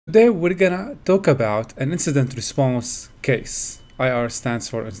Today we're gonna talk about an incident response case. IR stands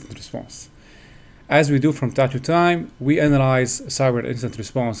for incident response. As we do from time to time, we analyze cyber incident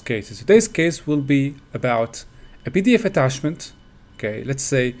response cases. Today's case will be about a PDF attachment. Okay, let's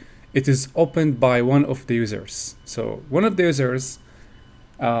say it is opened by one of the users. So one of the users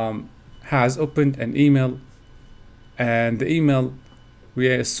has opened an email, and the email, we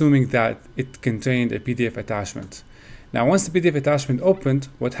are assuming that it contained a PDF attachment. Now, once the PDF attachment opened,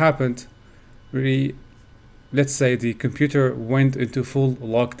 what happened? Let's say the computer went into full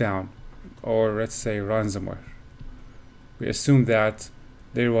lockdown, or let's say ransomware. We assume that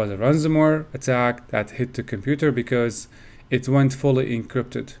there was a ransomware attack that hit the computer because it went fully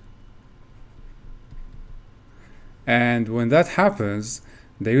encrypted. And when that happens,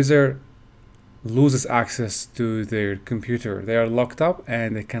 the user loses access to their computer. They are locked up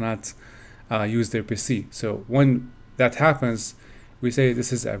and they cannot use their PC. So when that happens, we say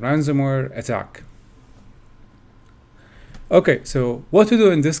this is a ransomware attack. Okay, so what to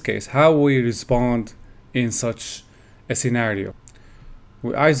do in this case? How we respond in such a scenario?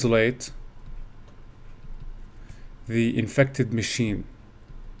 We isolate the infected machine.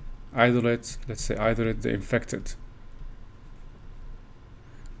 Let's say isolate the infected.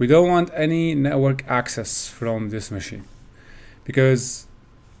 We don't want any network access from this machine because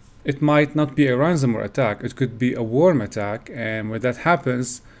it might not be a ransomware attack. It could be a worm attack, and when that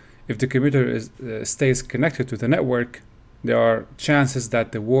happens, if the computer stays connected to the network, there are chances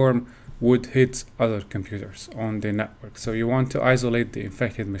that the worm would hit other computers on the network. So you want to isolate the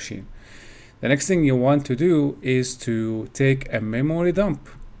infected machine. The next thing you want to do is to take a memory dump.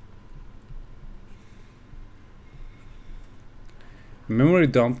 Memory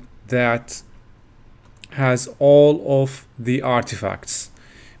dump that has all of the artifacts.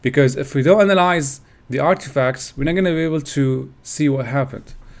 Because if we don't analyze the artifacts, we're not going to be able to see what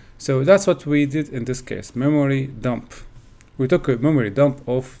happened. So that's what we did in this case, memory dump. We took a memory dump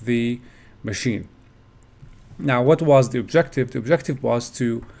of the machine. Now, what was the objective? The objective was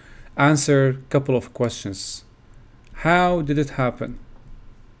to answer a couple of questions. How did it happen?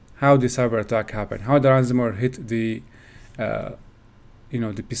 How did cyber attack happen? How the ransomware hit the the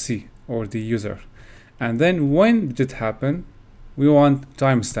PC or the user? And then when did it happen? We want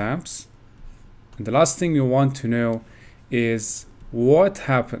timestamps. And the last thing you want to know is what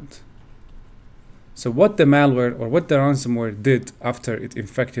happened. So what the malware or what the ransomware did after it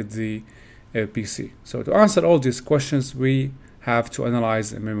infected the PC. So to answer all these questions, we have to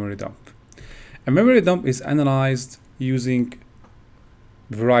analyze a memory dump. A memory dump is analyzed using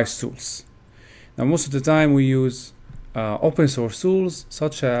various tools. Now, most of the time we use open source tools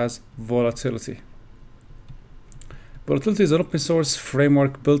such as Volatility. Volatility is an open source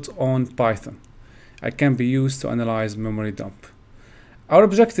framework built on Python. It can be used to analyze memory dump. Our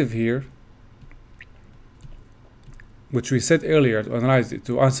objective here, which we said earlier, to analyze it,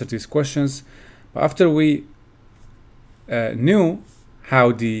 to answer these questions, but after we knew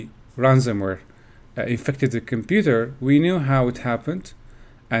how the ransomware infected the computer, we knew how it happened,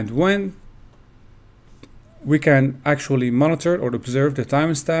 and when we can actually monitor or observe the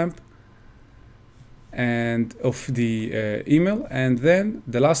timestamp and of the email. And then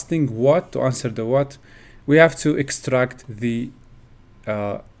the last thing, to answer the what, we have to extract the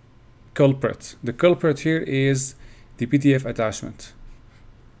culprit. The culprit here is the PDF attachment.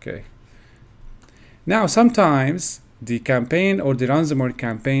 Okay. Now, sometimes the campaign or the ransomware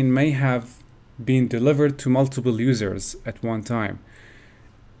campaign may have been delivered to multiple users at one time.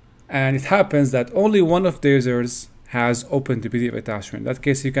 And it happens that only one of the users has opened the PDF attachment. In that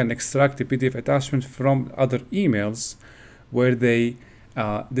case, you can extract the PDF attachment from other emails where they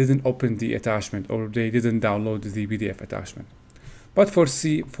didn't open the attachment or they didn't download the PDF attachment. But to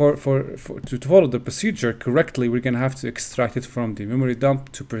follow the procedure correctly, we're going to have to extract it from the memory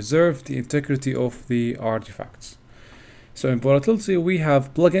dump to preserve the integrity of the artifacts. So in Volatility, we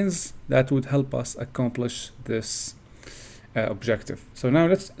have plugins that would help us accomplish this objective. So now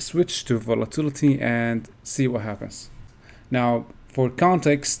let's switch to Volatility and see what happens. Now, for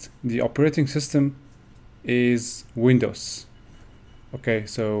context, the operating system is Windows. Okay,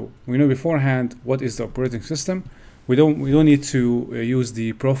 so we know beforehand what is the operating system. We don't need to use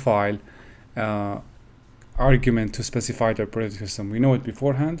the profile argument to specify the operating system. We know it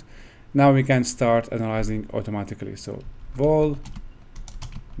beforehand. Now we can start analyzing automatically. So vol-f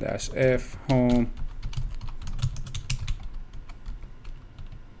home,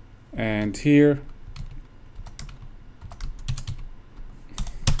 and here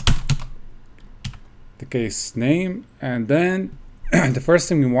the case name, and then the first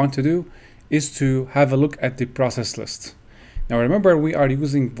thing we want to do is to have a look at the process list. Now remember, we are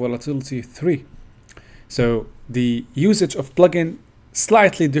using Volatility 3. So the usage of plugin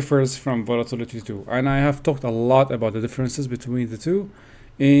slightly differs from Volatility 2. And I have talked a lot about the differences between the two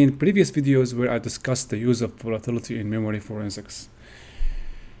in previous videos where I discussed the use of volatility in memory forensics.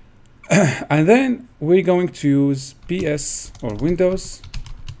 And then we're going to use ps or windows.ps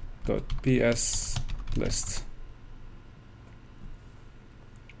list.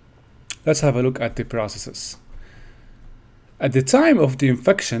 Let's have a look at the processes. At the time of the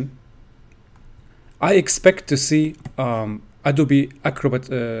infection, I expect to see Adobe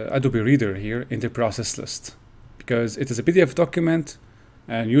Reader here in the process list, because it is a PDF document,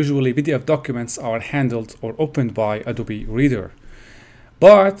 and usually PDF documents are handled or opened by Adobe Reader.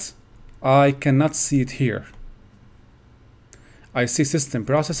 But I cannot see it here. I see system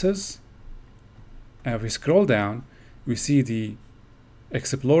processes, and if we scroll down, we see the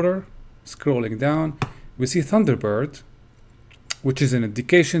Explorer. Scrolling down, we see Thunderbird, which is an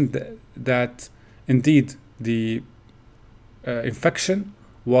indication that indeed the infection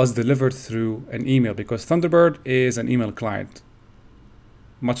was delivered through an email, because Thunderbird is an email client,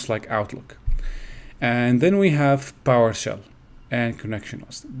 much like Outlook. And then we have PowerShell and connection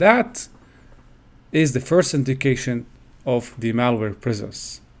host. That is the first indication of the malware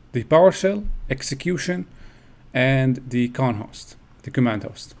presence: the PowerShell execution and the host, the command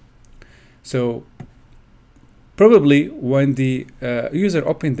host. So probably when the user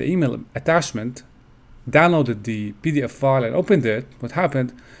opened the email attachment, downloaded the PDF file and opened it, what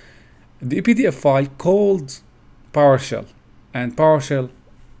happened? The PDF file called PowerShell, and PowerShell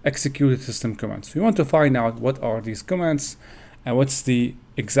executed system commands. We want to find out what are these commands and what's the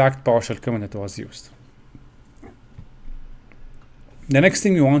exact PowerShell command that was used. The next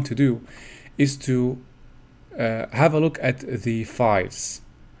thing we want to do is to have a look at the files.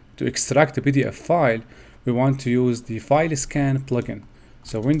 To extract the PDF file, we want to use the file scan plugin.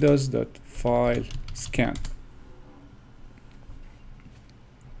 So windows.filescan.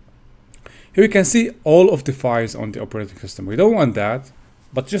 Here we can see all of the files on the operating system. We don't want that,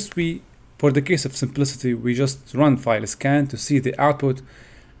 but for the case of simplicity, we just run file scan to see the output,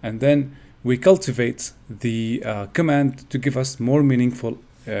 and then we cultivate the command to give us more meaningful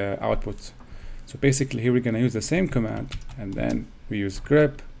output. So basically here we're going to use the same command, and then we use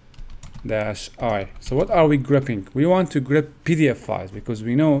grep -i. So what are we grepping? We want to grep PDF files because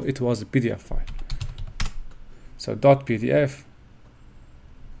we know it was a PDF file. So .pdf,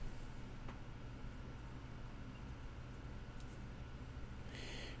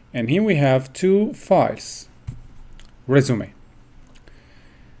 and here we have two files, resume,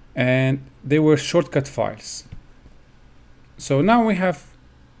 and they were shortcut files. So now we have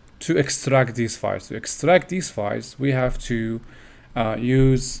to extract these files. To extract these files, we have to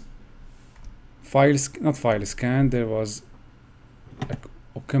use not file scan. There was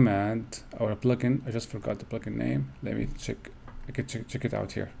a command or a plugin. I just forgot the plugin name. Let me check. I can check it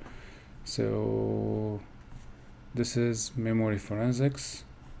out here. So this is memory forensics.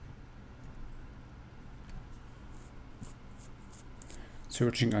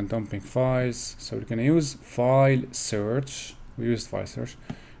 Searching and dumping files. So we're gonna use file search. We used file search.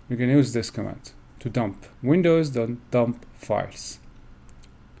 We're gonna use this command to dump windows.dump files.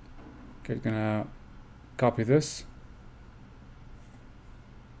 Okay, we're gonna copy this.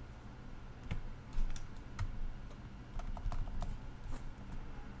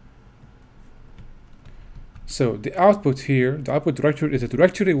 So the output here, the output directory is a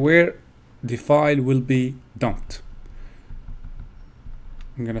directory where the file will be dumped.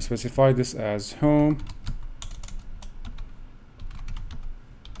 I'm gonna specify this as home.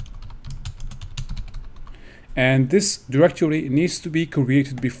 And this directory needs to be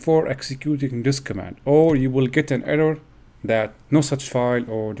created before executing this command, or you will get an error that no such file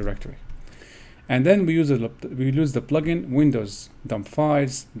or directory. And then we use the plugin windows dump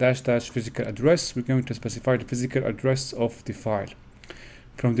files -- physical address. We're going to specify the physical address of the file.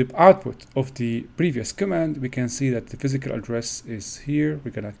 From the output of the previous command, we can see that the physical address is here.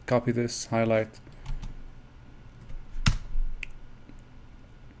 We're gonna copy this, highlight.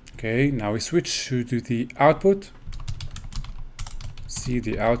 Okay, now we switch to the output. See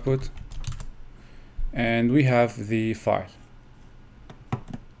the output, and we have the file.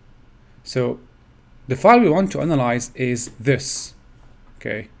 So the file we want to analyze is this.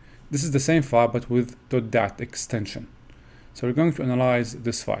 Okay, this is the same file but with .dat extension. So we're going to analyze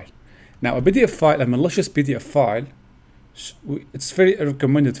this file. Now a PDF file, a malicious PDF file, it's very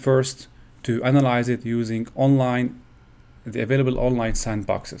recommended first to analyze it using the available online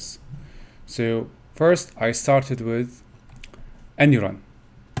sandboxes. So first I started with Any.Run.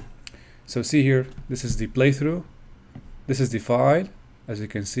 So see here, this is the playthrough. This is the file. As you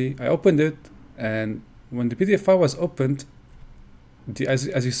can see, I opened it, and when the PDF file was opened,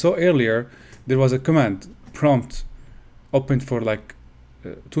 as you saw earlier, there was a command prompt opened for like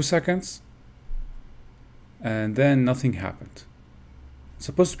 2 seconds, and then nothing happened. It's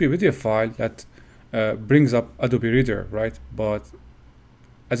supposed to be a video file that brings up Adobe Reader, right? But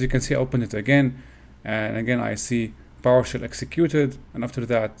as you can see, I opened it again, and again I see PowerShell executed, and after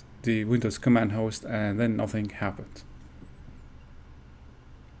that the Windows command host, and then nothing happened.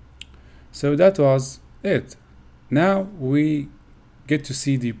 So that was it. Now we get to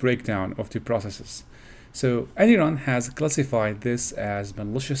see the breakdown of the processes. So Any.Run has classified this as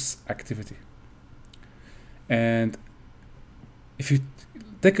malicious activity. And if you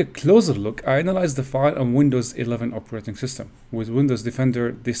take a closer look, I analyzed the file on Windows 11 operating system with Windows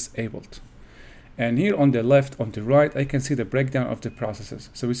Defender disabled. And here on the left, on the right, I can see the breakdown of the processes.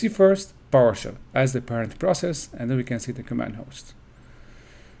 So we see first PowerShell as the parent process, and then we can see the command host.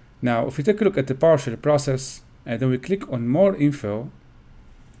 Now, if we take a look at the PowerShell process, and then we click on more info,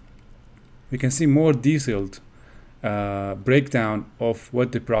 we can see more detailed breakdown of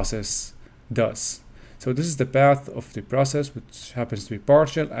what the process does. So this is the path of the process, which happens to be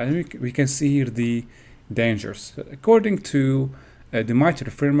PowerShell, and we can see here the dangers. According to the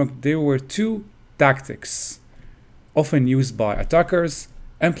MITRE framework, there were 2 tactics often used by attackers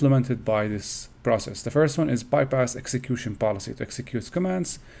implemented by this process. The first one is bypass execution policy to execute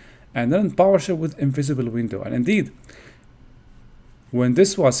commands, and then PowerShell with invisible window. And indeed, when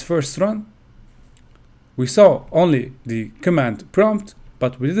this was first run, we saw only the command prompt,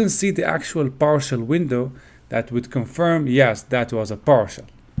 but we didn't see the actual PowerShell window that would confirm, yes, that was a PowerShell.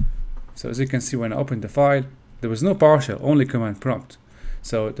 So as you can see, when I opened the file, there was no PowerShell, only command prompt.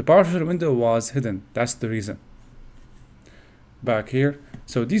 So the PowerShell window was hidden. That's the reason. Back here.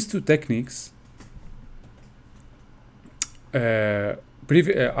 So these 2 techniques are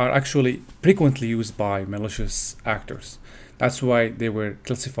actually frequently used by malicious actors. That's why they were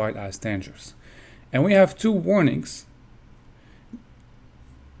classified as dangerous. And we have 2 warnings.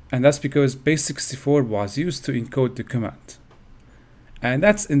 And that's because base64 was used to encode the command. And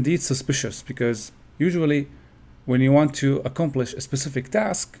that's indeed suspicious, because usually when you want to accomplish a specific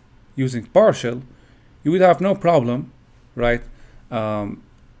task using PowerShell, you would have no problem, right,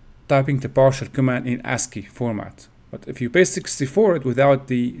 typing the PowerShell command in ASCII format. But if you base64 it without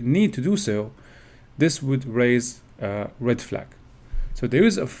the need to do so, this would raise a red flag. So the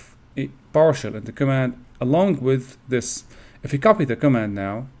use of a PowerShell in the command along with this. If we copy the command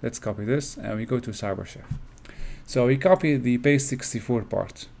now, let's copy this, and we go to CyberChef. So we copy the base64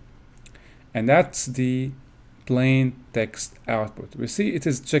 part, and that's the plain text output. We see it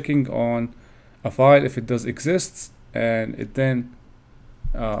is checking on a file if it does exist, and it then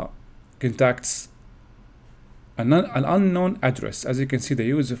contacts an unknown address. As you can see, the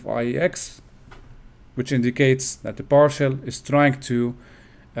use of IEX, which indicates that the PowerShell is trying to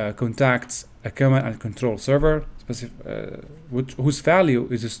contact a command and control server, whose value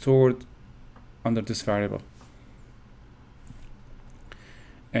is stored under this variable.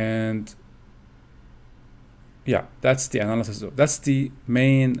 And yeah, that's the analysis. That's the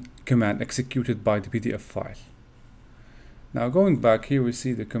main command executed by the PDF file. Now going back here, we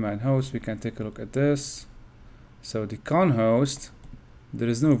see the command host. We can take a look at this. So the con host, there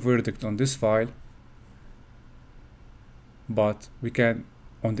is no verdict on this file, but we can,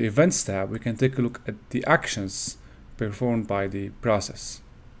 on the events tab, we can take a look at the actions performed by the process.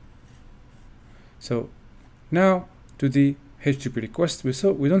 So now to the HTTP request,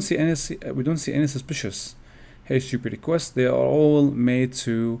 we don't see any suspicious HTTP requests. They are all made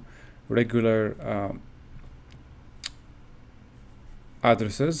to regular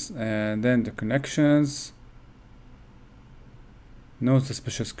addresses, and then the connections, no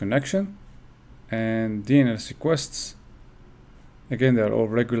suspicious connection, and DNS requests, again they are all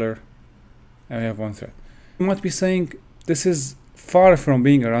regular, and we have 1 thread. You might be saying this is far from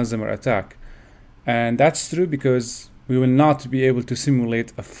being a ransomware attack, and that's true because we will not be able to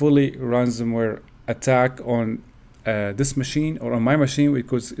simulate a fully ransomware attack on this machine or on my machine,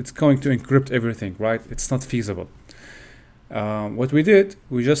 because it's going to encrypt everything, right? It's not feasible. What we did,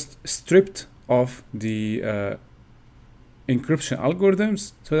 we just stripped off the encryption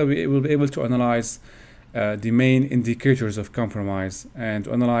algorithms so that we will be able to analyze the main indicators of compromise and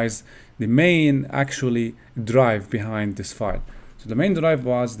to analyze the main actually drive behind this file. So the main drive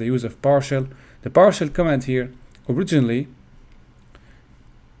was the use of PowerShell. The PowerShell command here, originally,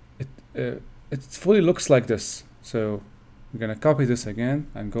 it fully looks like this. So I'm gonna copy this again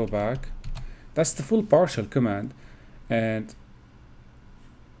and go back. That's the full PowerShell command. And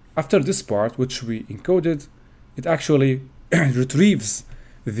after this part, which we encoded, it actually retrieves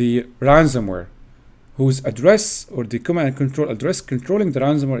the ransomware whose address or the command and control address controlling the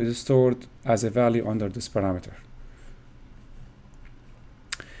ransomware is stored as a value under this parameter.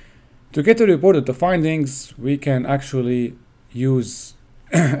 To get a report of the findings, we can actually use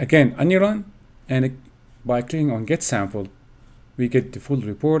again Any.Run, and by clicking on get sample, we get the full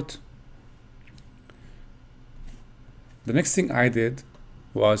report. The next thing I did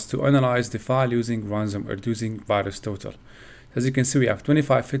was to analyze the file using ransomware using VirusTotal. As you can see, we have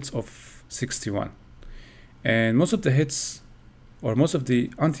 25 hits of 61, and most of the hits, or most of the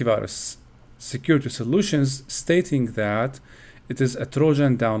antivirus security solutions, stating that it is a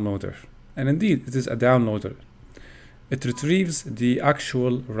Trojan downloader, and indeed it is a downloader. It retrieves the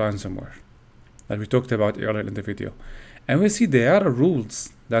actual ransomware that we talked about earlier in the video, and we see there are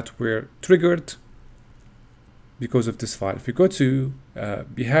rules that were triggered because of this file. If we go to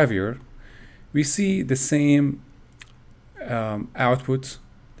behavior, we see the same output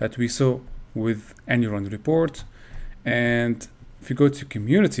that we saw with Any.Run report, and if you go to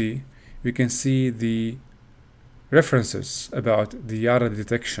community, we can see the references about the Yara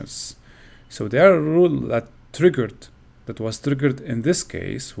detections. So the other rule that was triggered in this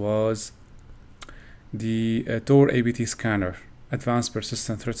case was the Tor APT scanner, Advanced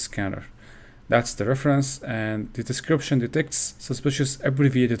Persistent Threat Scanner. That's the reference, and the description detects suspicious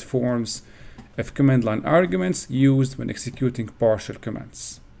abbreviated forms of command line arguments used when executing partial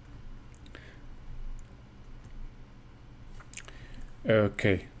commands.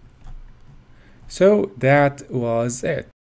 Okay, so that was it.